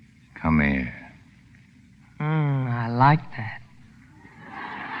 Come here. I like that.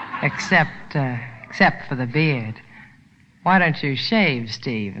 Except for the beard. Why don't you shave,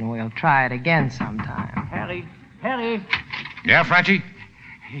 Steve, and we'll try it again sometime. Harry. Yeah, Frenchie?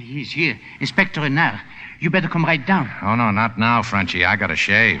 He's here. Inspector Renard. You better come right down. Oh, no, not now, Frenchie. I gotta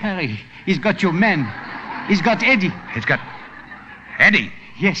shave. Harry, he's got your men. He's got Eddie. He's got... Eddie?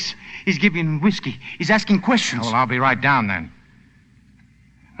 Yes. He's giving him whiskey. He's asking questions. Oh, well, I'll be right down then.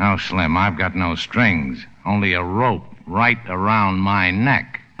 No, Slim, I've got no strings. Only a rope right around my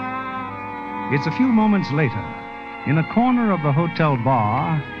neck. It's a few moments later. In a corner of the hotel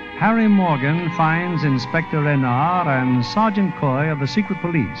bar, Harry Morgan finds Inspector Renard and Sergeant Coy of the secret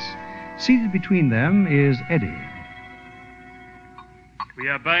police. Seated between them is Eddie. We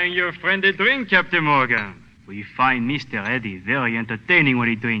are buying your friend a drink, Captain Morgan. We find Mr. Eddie very entertaining when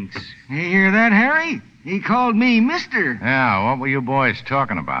he drinks. You hear that, Harry? He called me Mister. Yeah, what were you boys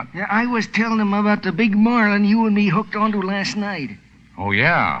talking about? Yeah, I was telling him about the big marlin you and me hooked onto last night. Oh,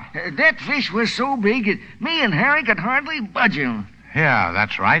 yeah. That fish was so big that me and Harry could hardly budge him. Yeah,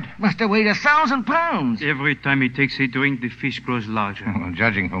 that's right. Must have weighed 1,000 pounds. Every time he takes a drink, the fish grows larger. Well,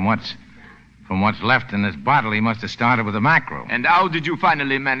 judging from what's left in this bottle, he must have started with a mackerel. And how did you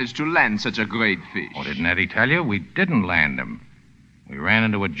finally manage to land such a great fish? Oh, didn't Eddie tell you? We didn't land him. We ran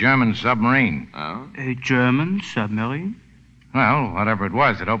into a German submarine. Oh? A German submarine? Well, whatever it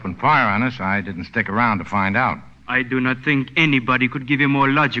was that opened fire on us, I didn't stick around to find out. I do not think anybody could give a more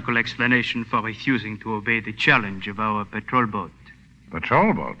logical explanation for refusing to obey the challenge of our patrol boat.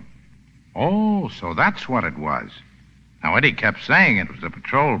 Patrol boat? Oh, so that's what it was. Now, Eddie kept saying it was a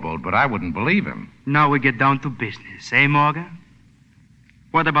patrol boat, but I wouldn't believe him. Now we get down to business, eh, Morgan?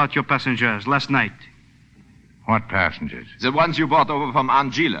 What about your passengers last night? What passengers? The ones you brought over from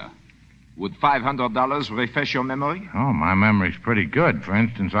Angela. Would $500 refresh your memory? Oh, my memory's pretty good. For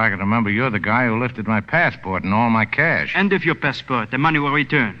instance, I can remember you're the guy who lifted my passport and all my cash. And if your passport, the money will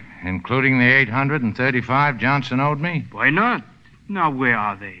return. Including the $835 Johnson owed me? Why not? Now, where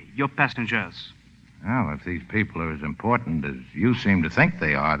are they? Your passengers. Well, if these people are as important as you seem to think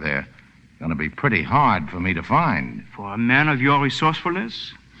they are, they're going to be pretty hard for me to find. For a man of your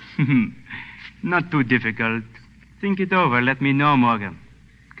resourcefulness? Not too difficult. Think it over. Let me know, Morgan.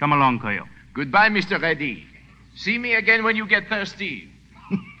 Come along, Coyo. Goodbye, Mr. Reddy. See me again when you get thirsty.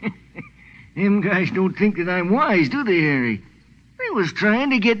 Them guys don't think that I'm wise, do they, Harry? They was trying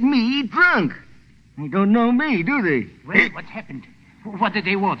to get me drunk. They don't know me, do they? Well, what happened? What did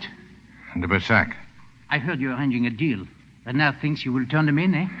they want? De Bersac. I heard you're arranging a deal. Renard thinks you will turn them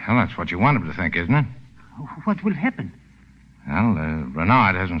in, eh? Well, that's what you want him to think, isn't it? What will happen? Well,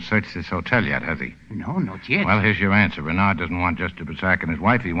 Renard hasn't searched this hotel yet, has he? No, not yet. Well, here's your answer. Renard doesn't want just de Bersac and his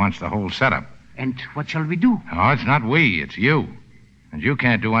wife. He wants the whole setup. And what shall we do? Oh, it's not we. It's you. And you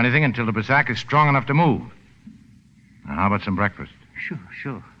can't do anything until de Bersac is strong enough to move. Now, how about some breakfast?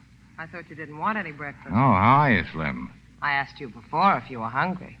 Sure. I thought you didn't want any breakfast. Oh, how are you, Slim? I asked you before if you were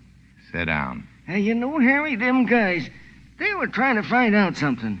hungry. Sit down. Hey, you know, Harry, them guys, they were trying to find out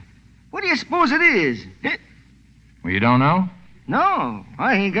something. What do you suppose it is? Well, you don't know? No,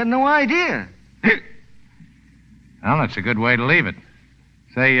 I ain't got no idea. Well, that's a good way to leave it.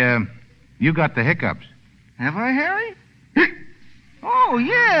 Say, you got the hiccups. Have I, Harry? Oh,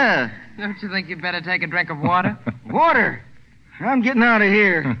 yeah. Don't you think you'd better take a drink of water? Water? I'm getting out of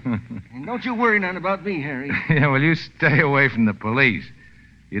here. And don't you worry none about me, Harry. Yeah, well, you stay away from the police.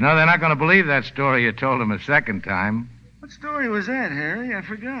 You know, they're not going to believe that story you told them a second time. What story was that, Harry? I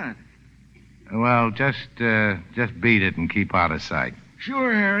forgot. Well, just beat it and keep out of sight.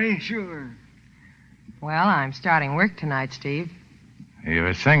 Sure, Harry, sure. Well, I'm starting work tonight, Steve. You're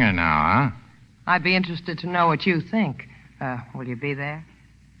a singer now, huh? I'd be interested to know what you think. Will you be there?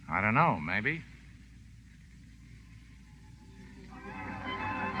 I don't know, maybe.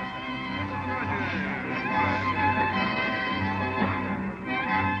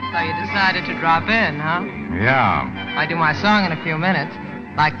 So you decided to drop in, huh? Yeah. I do my song in a few minutes.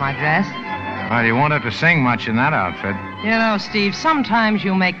 Like my dress? Well, you won't have to sing much in that outfit. You know, Steve, sometimes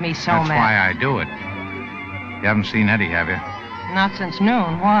you make me so That's mad. why I do it. You haven't seen Eddie, have you? Not since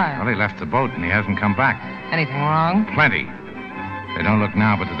noon. Why? Well, he left the boat and he hasn't come back. Anything wrong? Plenty. Hey, don't look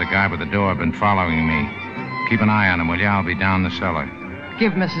now, but there's a guy by the door been following me. Keep an eye on him, will you? I'll be down the cellar.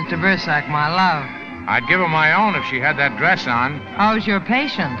 Give Mrs. de Bersac my love. I'd give her my own if she had that dress on. How's your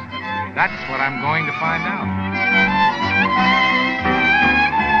patient? That's what I'm going to find out.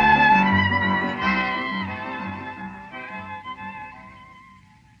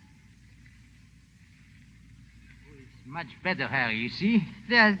 Much better, Harry, you see?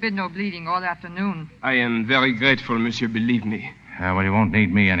 There has been no bleeding all afternoon. I am very grateful, monsieur, believe me. Well, you won't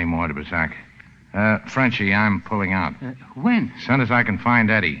need me anymore, de Bersac. Frenchie, I'm pulling out. When? As soon as I can find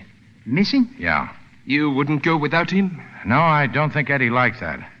Eddie. Missing? Yeah. You wouldn't go without him? No, I don't think Eddie likes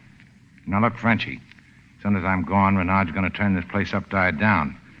that. Now, look, Frenchie. As soon as I'm gone, Renard's going to turn this place upside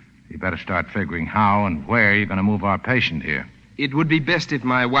down. You better start figuring how and where you're going to move our patient here. It would be best if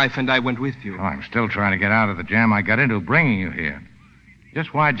my wife and I went with you. Well, I'm still trying to get out of the jam I got into bringing you here.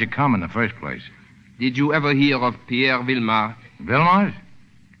 Just why'd you come in the first place? Did you ever hear of Pierre Villemar? Villemar?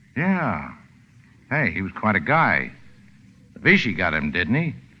 Yeah. Hey, he was quite a guy. The Vichy got him, didn't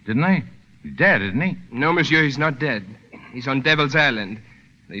he? Didn't they? He's dead, isn't he? No, monsieur, he's not dead. He's on Devil's Island.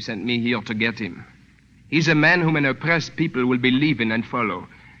 They sent me here to get him. He's a man whom an oppressed people will believe in and follow.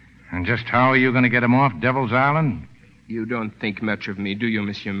 And just how are you going to get him off Devil's Island? You don't think much of me, do you,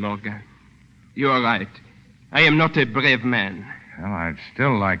 Monsieur Morgan? You're right. I am not a brave man. Well, I'd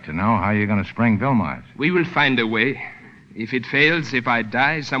still like to know how you're going to spring Villemars. We will find a way. If it fails, if I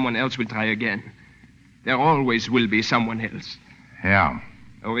die, someone else will try again. There always will be someone else. Yeah.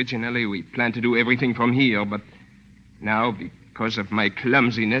 Originally, we planned to do everything from here, but now, because of my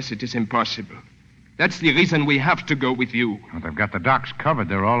clumsiness, it is impossible. That's the reason we have to go with you. Well, they've got the docks covered.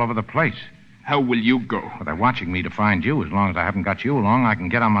 They're all over the place. How will you go? Well, they're watching me to find you. As long as I haven't got you along, I can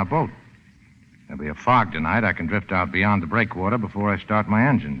get on my boat. There'll be a fog tonight. I can drift out beyond the breakwater before I start my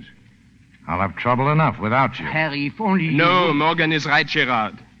engines. I'll have trouble enough without you. Harry, if only you... No, Morgan is right,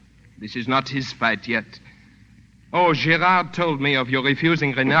 Gerard. This is not his fight yet. Oh, Gerard told me of your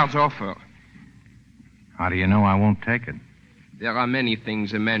refusing Renard's offer. How do you know I won't take it? There are many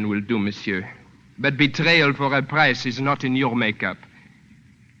things a man will do, monsieur. But betrayal for a price is not in your makeup.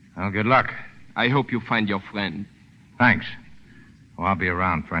 Well, good luck. I hope you find your friend. Thanks. Well, I'll be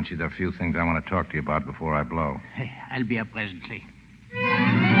around, Frenchie. There are a few things I want to talk to you about before I blow. Hey, I'll be up presently.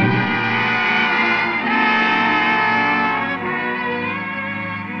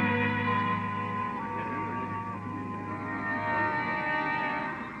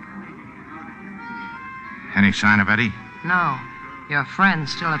 Any sign of Eddie? No. Your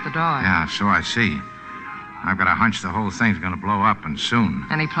friend's still at the door. Yeah, so I see. I've got a hunch the whole thing's going to blow up, and soon.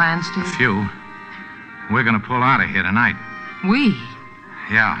 Any plans, Steve? A few. We're going to pull out of here tonight. We?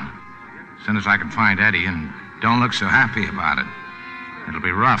 Yeah. As soon as I can find Eddie, and don't look so happy about it. It'll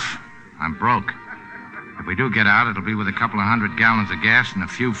be rough. I'm broke. If we do get out, it'll be with a couple of 100 gallons of gas and a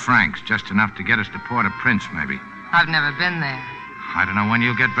few francs, just enough to get us to Port-au-Prince, maybe. I've never been there. I don't know when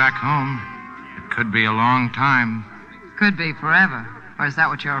you'll get back home. It could be a long time. Could be forever. Or is that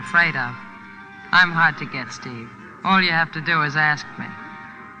what you're afraid of? I'm hard to get, Steve. All you have to do is ask me.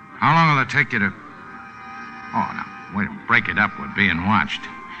 How long will it take you to... Oh, now, wait, break it up. We're being watched.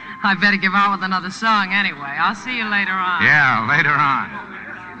 I better give out with another song anyway. I'll see you later on. Yeah, later on.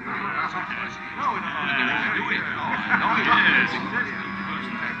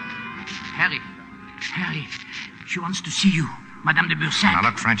 Harry, she wants to see you, Madame de Bersac. Now,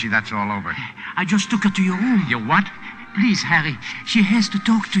 look, Frenchie, that's all over. I just took her to your room. You what? Please, Harry, she has to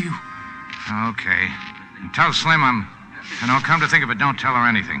talk to you. Okay. And tell Slim I'm... And I'll come to think of it, don't tell her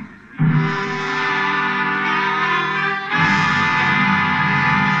anything.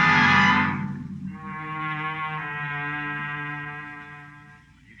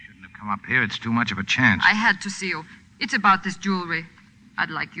 You shouldn't have come up here. It's too much of a chance. I had to see you. It's about this jewelry. I'd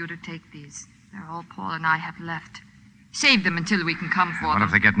like you to take these. They're all Paul and I have left. Save them until we can come for What them.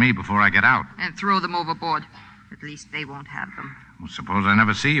 if they get me before I get out? And throw them overboard. At least they won't have them. Well, suppose I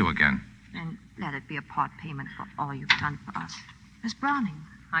never see you again. And let it be a part payment for all you've done for us. Miss Browning.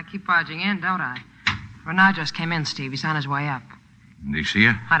 I keep barging in, don't I? Renard just came in, Steve. He's on his way up. Did he see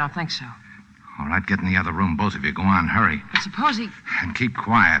you? I don't think so. All right, get in the other room, both of you. Go on, hurry. But suppose he... And keep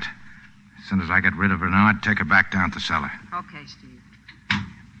quiet. As soon as I get rid of Renard, take her back down to the cellar. Okay, Steve.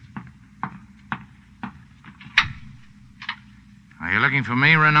 Are you looking for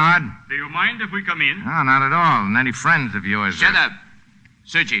me, Renard? Do you mind if we come in? No, not at all. And any friends of yours... Shut up.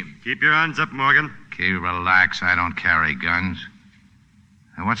 Search him. Keep your hands up, Morgan. Key, relax. I don't carry guns.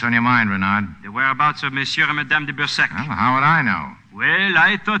 Now, what's on your mind, Renard? The whereabouts of Monsieur and Madame de Bursac. Well, how would I know? Well,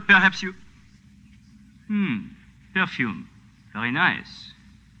 I thought perhaps you... Perfume. Very nice.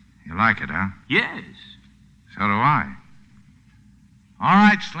 You like it, huh? Yes. So do I. All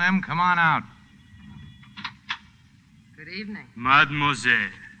right, Slim, come on out. Good evening.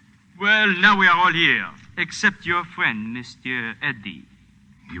 Mademoiselle. Well, now we are all here, except your friend, Mr. Eddie.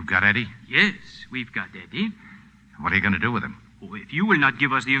 You've got Eddie? Yes, we've got Eddie. What are you going to do with him? Oh, if you will not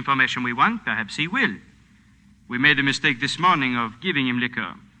give us the information we want, perhaps he will. We made a mistake this morning of giving him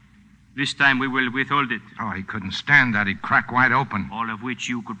liquor. This time we will withhold it. Oh, he couldn't stand that. He'd crack wide open. All of which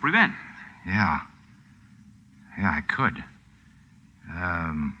you could prevent. Yeah. Yeah, I could.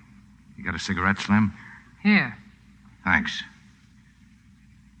 You got a cigarette, Slim? Here. Thanks.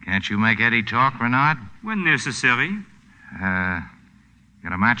 Can't you make Eddie talk, Renard? When necessary. Got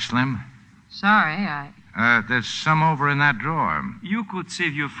a match, Slim? Sorry, There's some over in that drawer. You could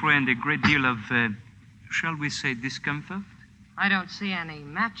save your friend a great deal of, shall we say, discomfort? I don't see any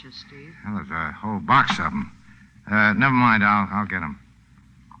matches, Steve. Well, there's a whole box of them. Never mind, I'll get them.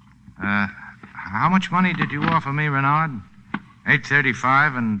 How much money did you offer me, Renard?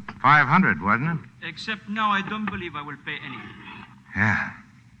 $835 and $500, wasn't it? Except now I don't believe I will pay anything. Yeah.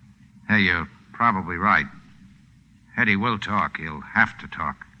 Hey, you're probably right. Eddie will talk. He'll have to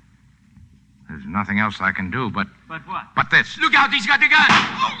talk. There's nothing else I can do but... But what? But this. Look out, he's got the gun!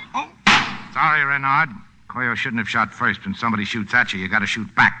 Oh. Sorry, Renard. Coyo shouldn't have shot first. When somebody shoots at you, you got to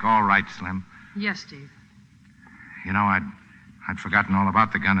shoot back. All right, Slim. Yes, Steve. You know, I'd forgotten all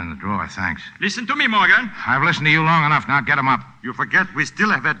about the gun in the drawer. Thanks. Listen to me, Morgan. I've listened to you long enough. Now get him up. You forget we still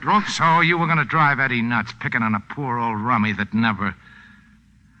have that drunk. So you were going to drive Eddie nuts, picking on a poor old rummy that never...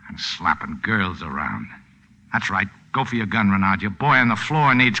 and slapping girls around. That's right. Go for your gun, Renard. Your boy on the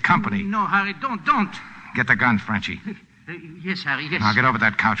floor needs company. No, Harry, don't. Get the gun, Frenchie. Yes, Harry, yes. Now get over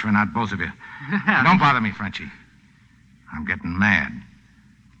that couch, Renard, both of you. Don't bother me, Frenchie. I'm getting mad.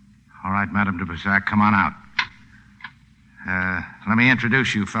 All right, Madame de Bursac, come on out. Let me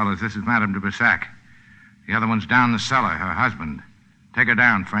introduce you, fellas. This is Madame de Bursac. The other one's down the cellar, her husband. Take her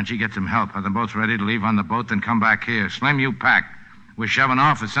down, Frenchie. Get some help. Have them both ready to leave on the boat, then come back here. Slim, you pack. We're shoving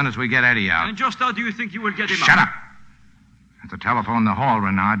off as soon as we get Eddie out. And just how do you think you will get him out? Shut up! At the telephone in the hall,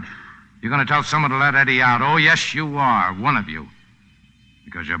 Renard. You're going to tell someone to let Eddie out. Oh, yes, you are. One of you.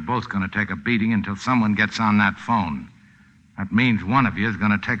 Because you're both going to take a beating until someone gets on that phone. That means one of you is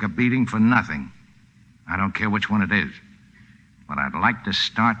going to take a beating for nothing. I don't care which one it is. But I'd like to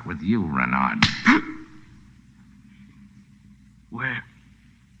start with you, Renard.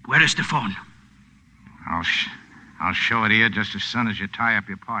 Where is the phone? I'll show it here just as soon as you tie up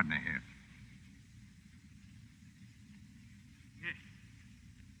your partner here.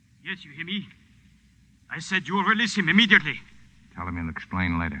 Yes, you hear me? I said you will release him immediately. Tell him you'll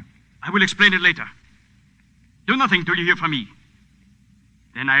explain later. I will explain it later. Do nothing till you hear from me.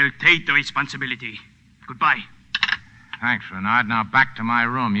 Then I'll take the responsibility. Goodbye. Thanks, Renard. Now back to my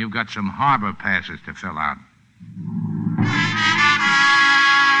room. You've got some harbor passes to fill out.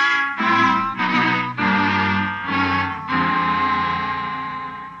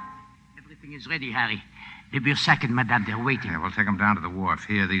 Everything is ready, Harry. De Bursac and Madame, they're waiting. Yeah, we'll take them down to the wharf.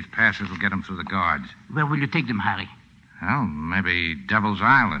 Here, these passes will get them through the guards. Where will you take them, Harry? Well, maybe Devil's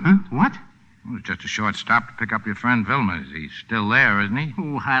Island. Huh? What? Well, it's just a short stop to pick up your friend Vilmers. He's still there, isn't he?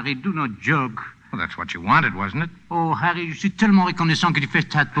 Oh, Harry, do not joke. Well, that's what you wanted, wasn't it? Oh, Harry, je suis tellement reconnaissant que tu fais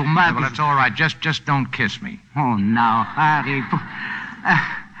ça pour moi. Yeah, well, it's all right. Just don't kiss me. Oh, now, Harry.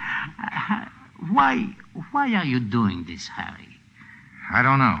 Why are you doing this, Harry? I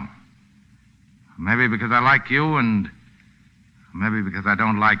don't know. Maybe because I like you, and maybe because I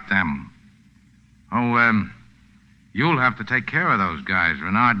don't like them. Oh, you'll have to take care of those guys.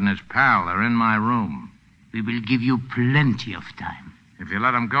 Renard and his pal are in my room. We will give you plenty of time. If you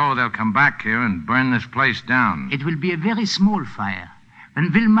let them go, they'll come back here and burn this place down. It will be a very small fire.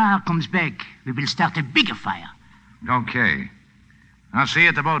 When Vilmar comes back, we will start a bigger fire. Okay. I'll see you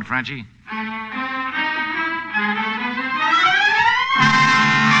at the boat, Frenchie.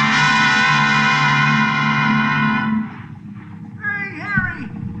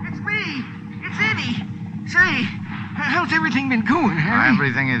 Say, how's everything been going, Harry?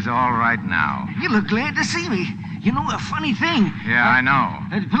 Everything is all right now. You look glad to see me. You know, a funny thing. Yeah, I know.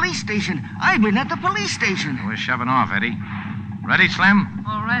 At the police station. I've been at the police station. We're shoving off, Eddie. Ready, Slim?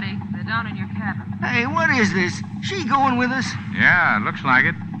 Already. They're down in your cabin. Hey, what is this? She going with us? Yeah, it looks like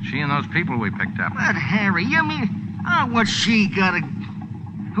it. She and those people we picked up. But, Harry, you mean... what's she got to...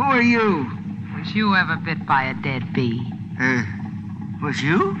 Who are you? Was you ever bit by a dead bee? Was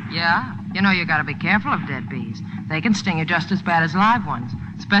you? Yeah. You know you gotta be careful of dead bees. They can sting you just as bad as live ones,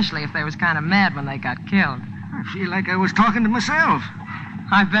 especially if they was kind of mad when they got killed. I feel like I was talking to myself.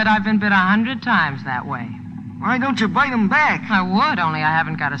 I bet I've been bit 100 times that way. Why don't you bite them back? I would, only I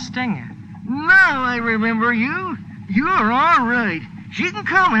haven't got a stinger. Now I remember you. You're all right. She can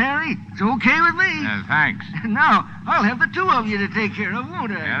come, Harry. It's okay with me. Yeah, thanks. Now, I'll have the two of you to take care of,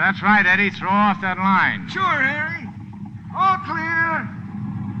 won't I? Yeah, that's right, Eddie. Throw off that line. Sure, Harry. All clear.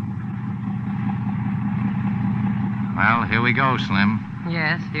 Well, here we go, Slim.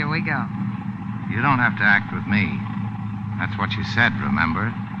 Yes, here we go. You don't have to act with me. That's what you said,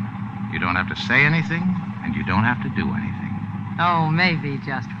 remember? You don't have to say anything, and you don't have to do anything. Oh, maybe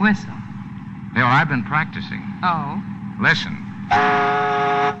just whistle. Well, I've been practicing. Oh? Listen.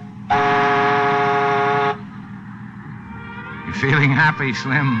 You feeling happy,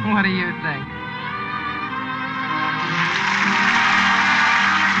 Slim? What do you think?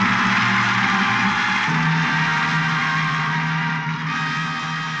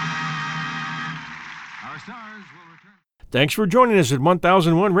 Thanks for joining us at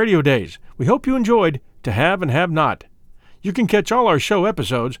 1001 Radio Days. We hope you enjoyed To Have and Have Not. You can catch all our show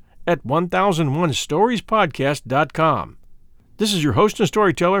episodes at 1001storiespodcast.com. This is your host and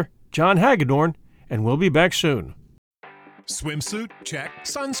storyteller, John Hagedorn, and we'll be back soon. Swimsuit? Check.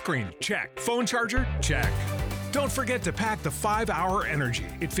 Sunscreen? Check. Phone charger? Check. Don't forget to pack the 5-Hour Energy.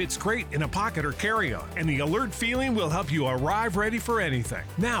 It fits great in a pocket or carry-on, and the alert feeling will help you arrive ready for anything.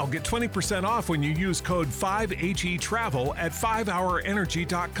 Now get 20% off when you use code 5HETRAVEL at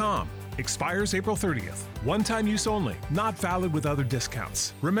 5hourenergy.com. Expires April 30th. One-time use only. Not valid with other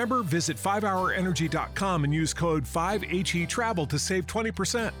discounts. Remember, visit 5hourenergy.com and use code 5HETRAVEL to save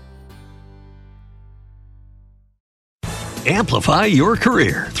 20%. Amplify your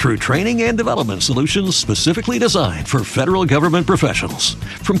career through training and development solutions specifically designed for federal government professionals.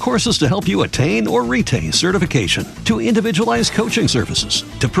 From courses to help you attain or retain certification, to individualized coaching services,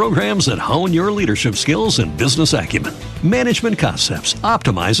 to programs that hone your leadership skills and business acumen, Management Concepts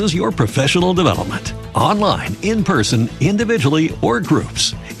optimizes your professional development. Online, in person, individually, or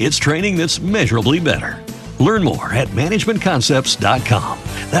groups, it's training that's measurably better. Learn more at managementconcepts.com.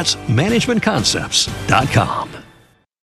 That's managementconcepts.com.